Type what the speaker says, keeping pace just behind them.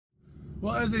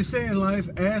Well, as they say in life,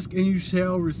 ask and you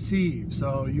shall receive.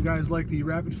 So you guys liked the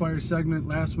rapid fire segment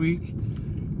last week,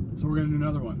 so we're going to do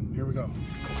another one. Here we go.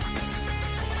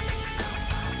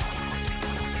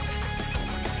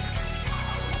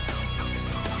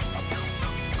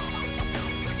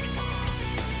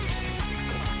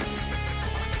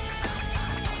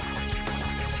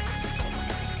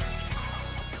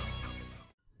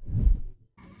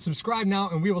 Subscribe now,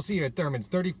 and we will see you at Thurman's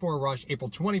 34 Rush,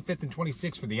 April 25th and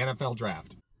 26th for the NFL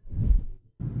Draft.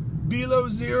 Below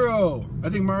Zero. I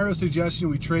think Mario's suggestion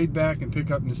we trade back and pick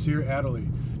up Nasir Adderley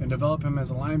and develop him as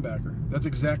a linebacker. That's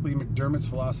exactly McDermott's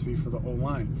philosophy for the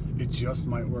O-line. It just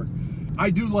might work.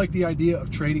 I do like the idea of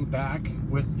trading back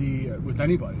with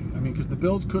anybody. I mean, because the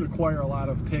Bills could acquire a lot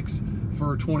of picks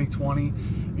for 2020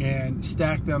 and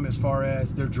stack them as far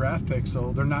as their draft picks,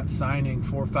 so they're not signing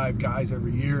 4 or 5 guys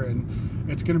every year, and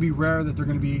it's going to be rare that they're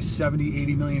going to be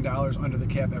 $70-80 million under the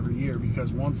cap every year,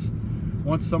 because once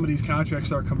some of these contracts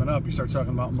start coming up, you start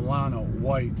talking about Milano,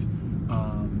 White,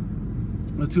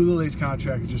 Latulile's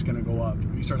contract is just going to go up.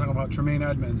 You start talking about Tremaine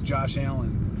Edmonds, Josh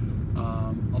Allen.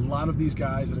 A lot of these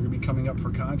guys that are going to be coming up for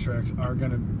contracts are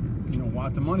going to,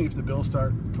 want the money if the Bills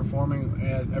start performing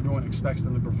as everyone expects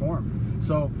them to perform.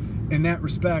 So, in that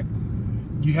respect,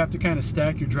 you have to kind of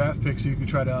stack your draft picks so you can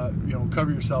try to,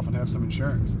 cover yourself and have some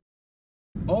insurance.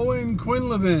 Owen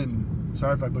Quinlivan.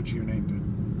 Sorry if I butchered your name,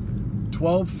 dude.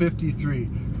 1253.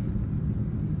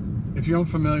 If you're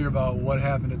unfamiliar about what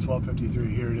happened at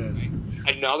 1253, here it is.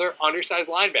 Another undersized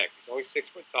linebacker. He's only 6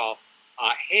 foot tall.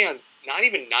 Hands, not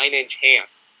even 9-inch hands.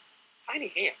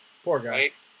 Tiny hands. Poor guy.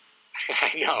 Right?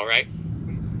 I know, right?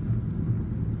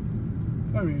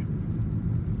 I mean,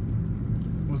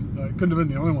 I couldn't have been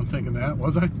the only one thinking that,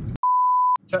 was I?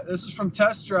 This is from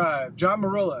Test Drive. John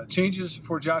Marilla, changes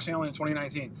for Josh Allen in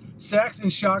 2019. Sacks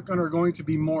and shotgun are going to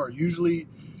be more. Usually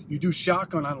you do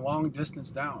shotgun on long distance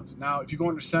downs. Now, if you go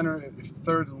under center, if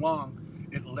third and long,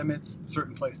 it limits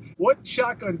certain plays. What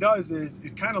shotgun does is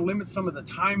it kind of limits some of the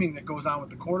timing that goes on with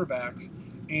the quarterbacks,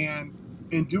 and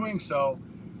in doing so,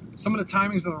 some of the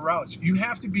timings of the routes, you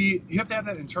have to have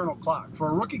that internal clock. For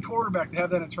a rookie quarterback to have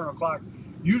that internal clock,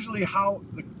 usually how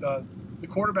the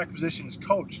quarterback position is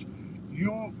coached,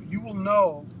 you will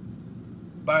know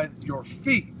by your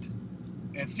feet,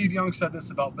 and Steve Young said this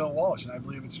about Bill Walsh, and I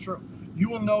believe it's true. You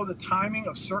will know the timing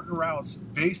of certain routes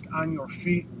based on your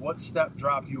feet, what step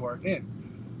drop you are in.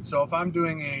 So if I'm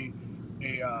doing a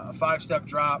 5-step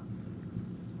drop,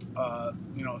 a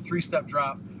 3-step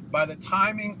drop, by the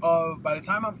time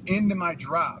I'm into my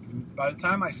drop, by the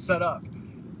time I set up,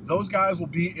 those guys will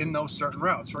be in those certain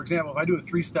routes. For example, if I do a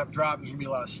 3-step drop, there's going to be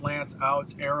a lot of slants,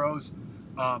 outs, arrows,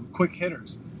 quick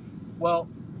hitters. Well,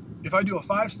 if I do a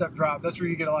 5-step drop, that's where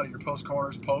you get a lot of your post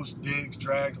corners, post digs,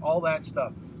 drags, all that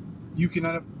stuff. You can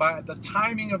end up, by the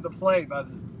timing of the play,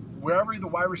 wherever the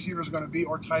wide receiver is going to be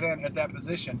or tight end at that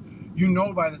position, you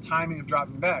know by the timing of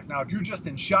dropping back. Now, if you're just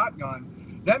in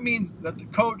shotgun, that means that the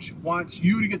coach wants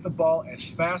you to get the ball as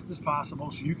fast as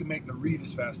possible so you can make the read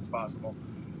as fast as possible.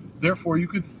 Therefore, you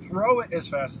could throw it as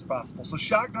fast as possible. So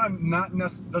shotgun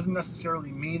doesn't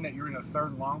necessarily mean that you're in a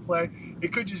third and long play.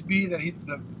 It could just be that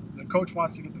the coach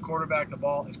wants to get the quarterback the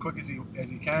ball as quick as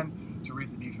he can to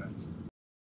read the defense.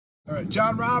 All right,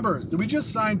 John Roberts. Did we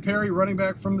just sign Perry, running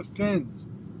back from the Finns?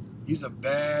 He's a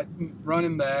bad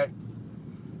running back.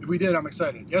 If we did, I'm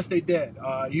excited. Yes, they did.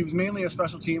 He was mainly a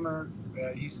special teamer.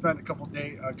 He spent a couple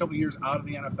years out of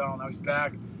the NFL. Now he's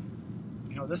back.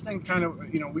 This thing kind of,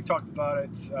 we talked about it.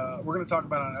 We're going to talk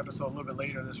about it on an episode a little bit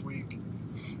later this week.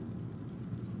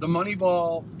 The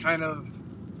Moneyball kind of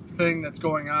thing that's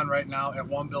going on right now at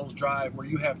One Bills Drive, where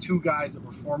you have 2 guys that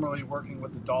were formerly working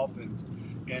with the Dolphins,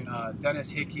 in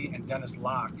Dennis Hickey and Dennis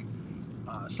Locke.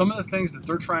 Some of the things that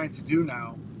they're trying to do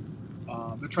now,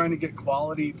 they're trying to get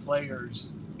quality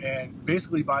players and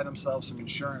basically buy themselves some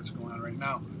insurance going on right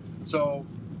now. So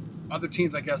other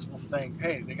teams, I guess, will think,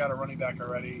 hey, they got a running back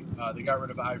already. They got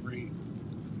rid of Ivory.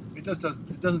 It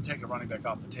doesn't take a running back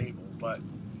off the table. But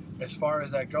as far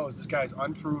as that goes, this guy's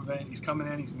unproven. He's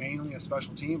coming in. He's mainly a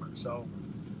special teamer. So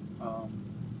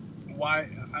why?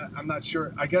 I'm not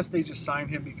sure. I guess they just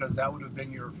signed him because that would have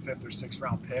been your 5th or 6th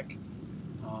round pick.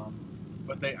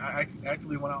 But they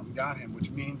actually went out and got him,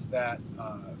 which means that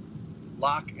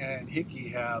Locke and Hickey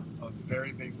have a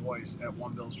very big voice at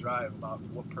One Bills Drive about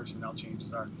what personnel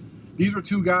changes are. These were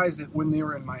 2 guys that when they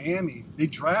were in Miami, they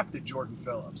drafted Jordan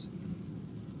Phillips.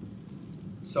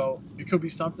 So it could be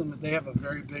something that they have a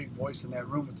very big voice in that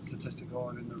room with the statistical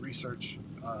and in the research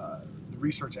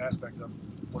aspect of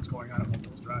what's going on at One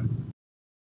Bills Drive.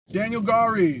 Daniel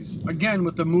Garies, again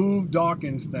with the move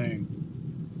Dawkins thing.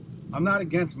 I'm not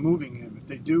against moving him. If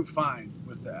they do, fine.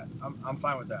 with that. I'm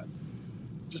fine with that.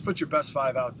 Just put your best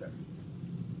 5 out there.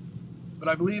 But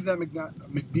I believe that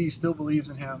McD still believes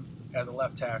in him as a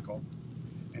left tackle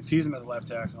and sees him as a left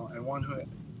tackle, and the one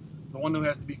who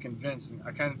has to be convinced. And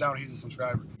I kind of doubt he's a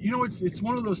subscriber. You know, it's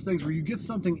one of those things where you get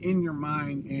something in your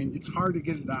mind and it's hard to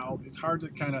get it out. It's hard to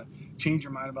kind of change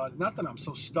your mind about it. Not that I'm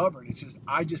so stubborn. It's just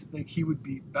I just think he would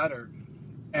be better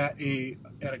at a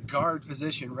guard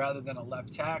position rather than a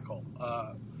left tackle.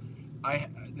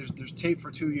 There's tape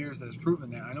for 2 years that has proven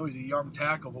that. I know he's a young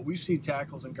tackle, but we've seen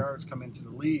tackles and guards come into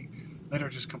the league that are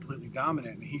just completely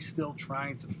dominant, and he's still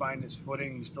trying to find his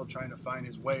footing. He's still trying to find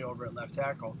his way over at left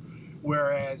tackle,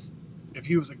 whereas if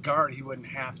he was a guard, he wouldn't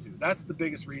have to. That's the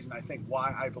biggest reason, I think,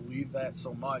 why I believe that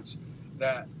so much,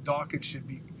 that Dawkins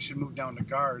should move down to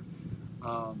guard.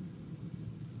 And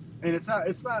it's not.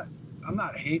 I'm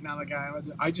not hating on the guy.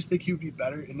 I just think he would be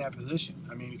better in that position.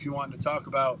 I mean, if you wanted to talk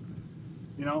about,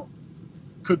 you know,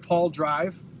 could Paul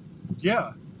drive?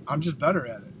 Yeah, I'm just better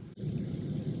at it.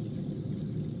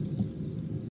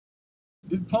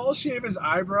 Did Paul shave his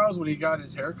eyebrows when he got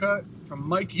his haircut? From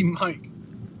Mikey Mike.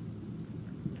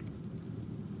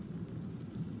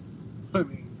 I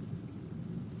mean,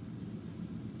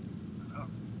 I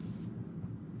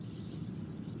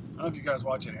don't know if you guys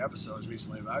watch any episodes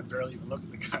recently, but I barely even look at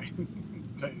the guy.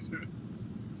 Tell you the truth.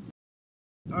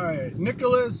 All right,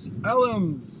 Nicholas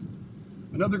Ellams.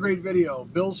 Another great video.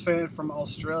 Bills fan from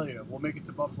Australia. We'll make it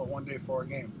to Buffalo one day for a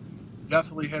game.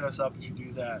 Definitely hit us up if you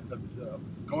do that.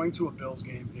 Going to a Bills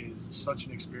game is such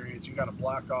an experience. You got to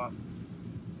block off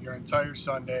your entire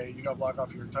Sunday. You got to block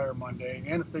off your entire Monday.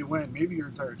 And if they win, maybe your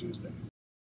entire Tuesday.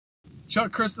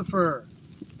 Chuck Christopher.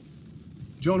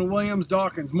 Jonah Williams,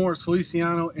 Dawkins, Morris,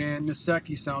 Feliciano, and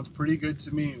Niseki sounds pretty good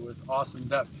to me, with awesome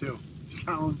depth too.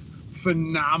 Sounds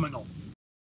phenomenal.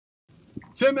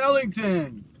 Tim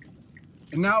Ellington.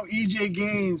 And now EJ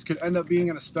Gaines could end up being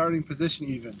in a starting position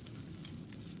even.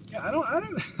 Yeah,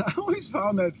 I always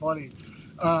found that funny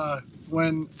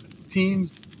when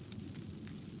teams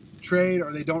trade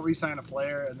or they don't re-sign a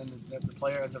player, and then the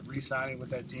player ends up re-signing with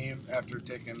that team after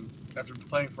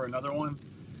playing for another one.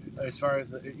 As far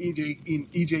as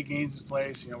EJ Gaines'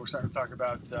 place, you know, we're starting to talk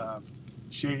about not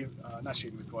Shady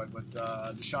McCoy, but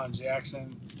Deshaun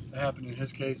Jackson. That happened in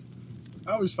his case.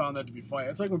 I always found that to be funny.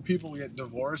 It's like when people get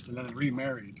divorced and then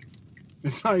remarried.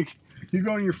 It's like you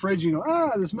go in your fridge and you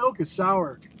go, this milk is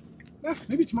sour.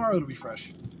 Maybe tomorrow it'll be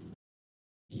fresh.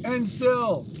 And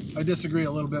still, I disagree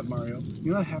a little bit, Mario.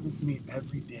 You know what happens to me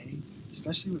every day?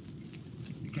 Especially with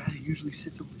the guy that usually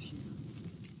sits over